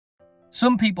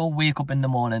Some people wake up in the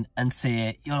morning and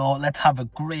say, you know, let's have a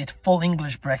great full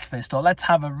English breakfast, or let's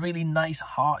have a really nice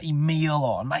hearty meal,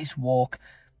 or a nice walk.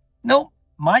 No,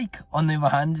 Mike, on the other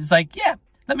hand, is like, yeah,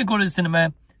 let me go to the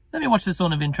cinema, let me watch The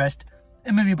Zone of Interest,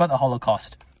 a movie about the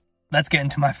Holocaust. Let's get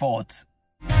into my thoughts.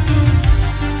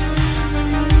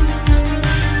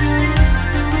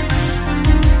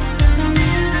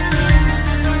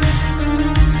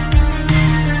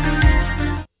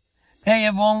 Hey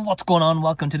everyone, what's going on?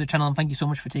 Welcome to the channel and thank you so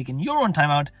much for taking your own time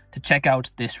out to check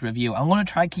out this review. I'm going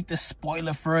to try to keep this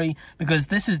spoiler free because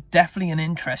this is definitely an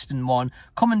interesting one,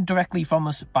 coming directly from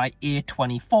us by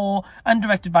A24 and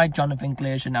directed by Jonathan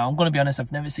Glazer. Now, I'm going to be honest,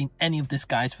 I've never seen any of this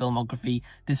guy's filmography.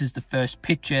 This is the first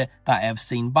picture that I have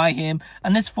seen by him,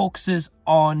 and this focuses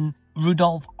on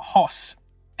Rudolf Höss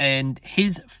and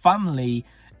his family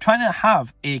trying to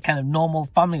have a kind of normal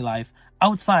family life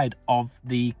outside of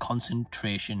the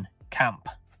concentration camp.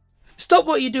 Stop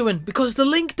what you're doing, because the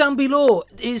link down below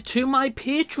is to my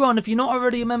Patreon. If you're not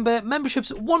already a member,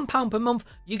 membership's £1 per month.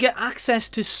 You get access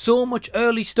to so much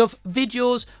early stuff,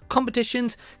 videos,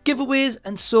 competitions, giveaways,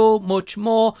 and so much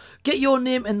more. Get your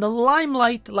name in the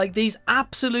limelight like these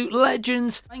absolute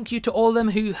legends. Thank you to all of them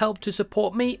who help to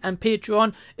support me and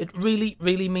Patreon. It really,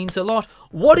 really means a lot.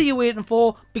 What are you waiting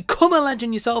for? Become a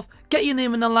legend yourself. Get your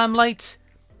name in the limelight,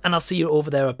 and I'll see you over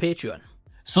there at Patreon.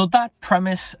 So that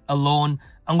premise alone,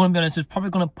 I'm going to be honest, is probably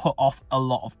going to put off a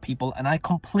lot of people, and I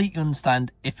completely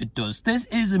understand if it does. This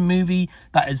is a movie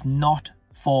that is not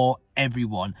for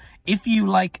everyone. If you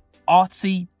like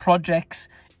artsy projects,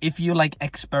 if you like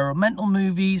experimental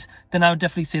movies, then I would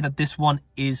definitely say that this one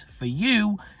is for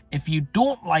you. If you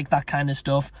don't like that kind of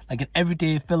stuff, like an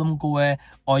everyday film goer,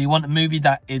 or you want a movie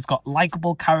that has got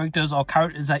likable characters or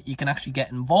characters that you can actually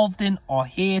get involved in or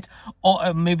hate, or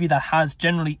a movie that has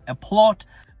generally a plot,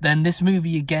 then this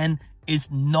movie again is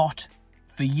not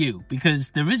for you, because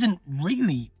there isn't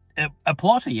really a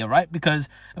plot here, right? Because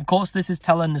of course this is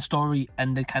telling the story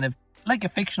and the kind of like a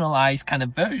fictionalized kind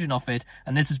of version of it,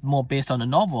 and this is more based on a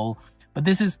novel. But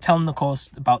this is telling, of course,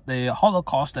 about the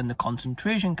Holocaust and the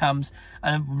concentration camps,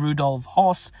 and Rudolf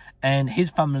Höss and his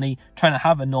family trying to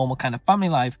have a normal kind of family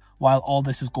life while all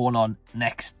this is going on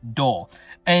next door.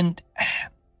 And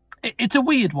it's a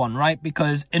weird one, right?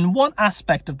 Because in one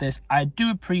aspect of this, I do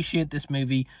appreciate this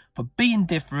movie for being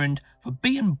different, for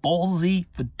being ballsy,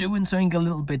 for doing something a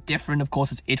little bit different. Of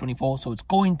course, it's A24, so it's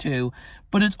going to.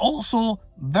 But it's also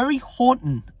very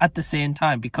haunting at the same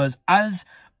time, because as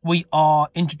we are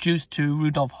introduced to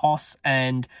Rudolf Höss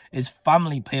and his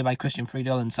family, played by Christian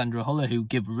Friedel and Sandra Hüller, who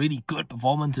give really good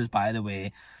performances, by the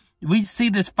way. We see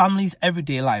this family's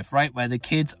everyday life, right? Where the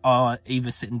kids are either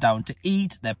sitting down to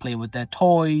eat, they're playing with their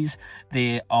toys,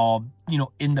 they are, you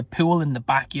know, in the pool in the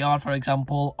backyard, for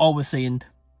example, or we're seeing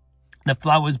the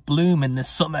flowers bloom in the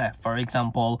summer, for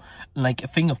example, like a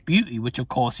thing of beauty, which of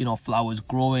course, you know, flowers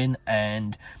growing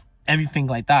and everything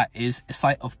like that is a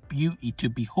sight of beauty to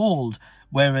behold.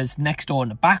 Whereas next door in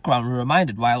the background, we're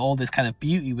reminded, while all this kind of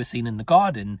beauty we're seeing in the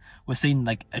garden, we're seeing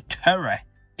like a terror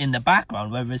in the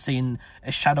background, where we're seeing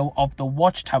a shadow of the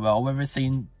watchtower, or where we're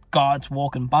seeing guards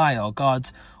walking by, or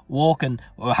guards walking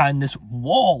behind this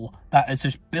wall that is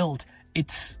just built.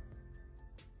 It's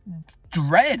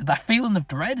dread. That feeling of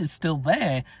dread is still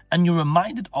there, and you're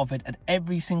reminded of it at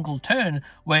every single turn,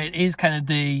 where it is kind of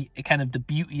the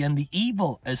beauty and the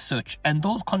evil as such. And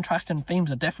those contrasting themes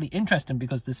are definitely interesting,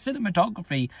 because the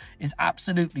cinematography is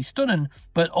absolutely stunning,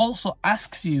 but also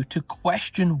asks you to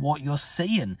question what you're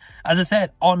seeing. As I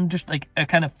said, on just like a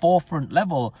kind of forefront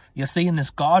level, you're seeing this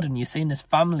garden, you're seeing this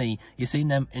family, you're seeing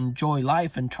them enjoy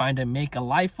life and trying to make a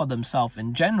life for themselves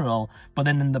in general. But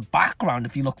then in the background,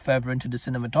 if you look further into the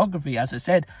cinematography, as I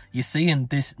said, you're seeing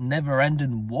this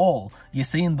never-ending wall, you're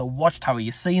seeing the watchtower,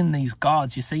 you're seeing these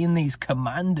guards, you're seeing these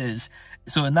commanders.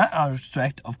 So in that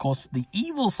aspect, of course, the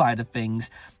evil side of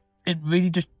things, it really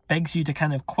just begs you to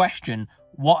kind of question,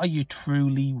 what are you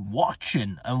truly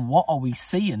watching and what are we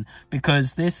seeing?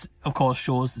 Because this, of course,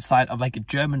 shows the side of like a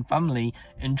German family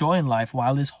enjoying life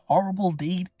while this horrible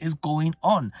deed is going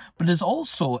on. But there's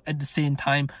also, at the same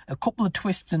time, a couple of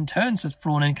twists and turns that's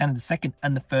thrown in kind of the second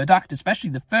and the third act, especially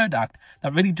the third act,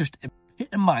 that really just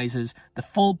epitomizes the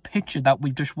full picture that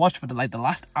we've just watched for the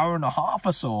last hour and a half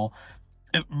or so.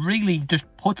 It really just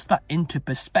puts that into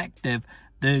perspective,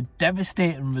 the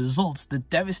devastating results, the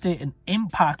devastating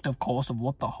impact, of course, of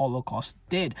what the Holocaust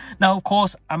did. Now, of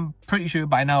course, I'm pretty sure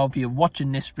by now, if you're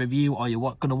watching this review or you're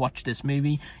going to watch this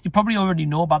movie, you probably already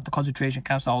know about the concentration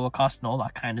camps, the Holocaust, and all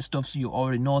that kind of stuff, so you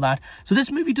already know that. So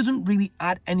this movie doesn't really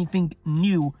add anything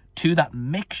new to that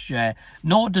mixture,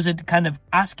 nor does it kind of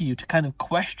ask you to kind of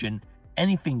question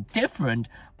anything different,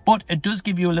 but it does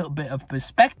give you a little bit of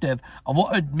perspective of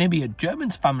what maybe a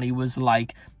German's family was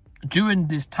like during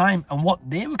this time and what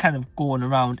they were kind of going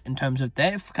around in terms of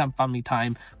their kind of family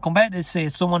time compared to, say,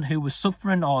 someone who was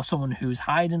suffering or someone who's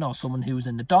hiding or someone who's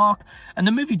in the dark. And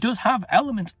the movie does have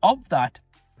elements of that,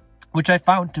 which I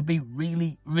found to be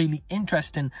really, really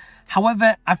interesting.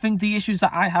 However, I think the issues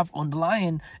that I have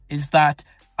underlying is that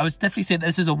I would definitely say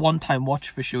this is a one-time watch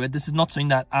for sure. This is not something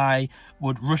that I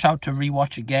would rush out to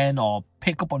rewatch again or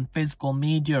pick up on physical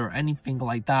media or anything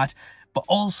like that. But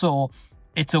also,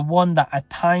 it's a one that at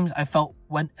times I felt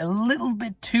went a little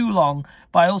bit too long,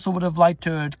 but I also would have liked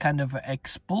to have kind of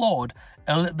explored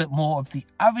a little bit more of the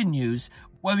avenues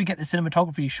where we get the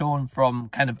cinematography shown from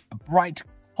kind of bright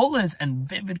colours and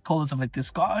vivid colours of like this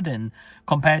garden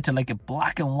compared to like a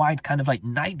black and white kind of like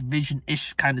night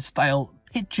vision-ish kind of style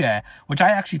picture, which I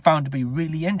actually found to be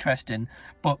really interesting.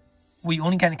 But we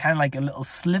only get kind of like a little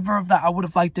sliver of that. I would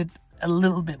have liked it a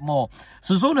little bit more.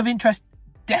 So Zone of Interest,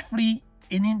 definitely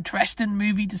an interesting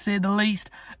movie to say the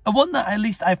least. A one that at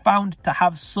least I found to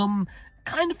have some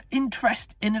kind of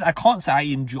interest in it. I can't say I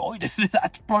enjoyed it.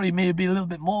 That's probably maybe a little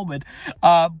bit morbid.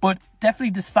 But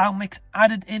definitely the sound mix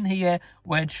added in here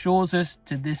where it shows us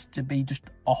to this to be just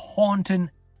a haunting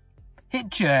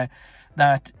picture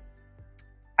that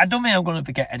I don't think I'm going to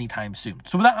forget anytime soon.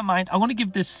 So with that in mind, I'm going to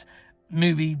give this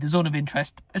movie, The Zone of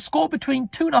Interest, a score between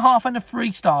 2.5 and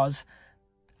 3 stars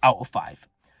out of 5.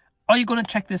 Are you going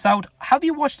to check this out? Have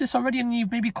you watched this already and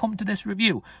you've maybe come to this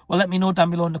review? Well, let me know down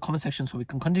below in the comment section so we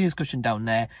can continue discussion down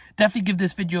there. Definitely give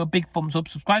this video a big thumbs up.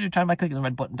 Subscribe to the channel by clicking the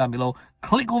red button down below.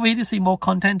 Click over here to see more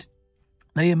content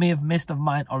that you may have missed of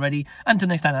mine already. Until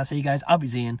next time, I'll see you guys. I'll be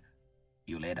seeing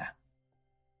you later.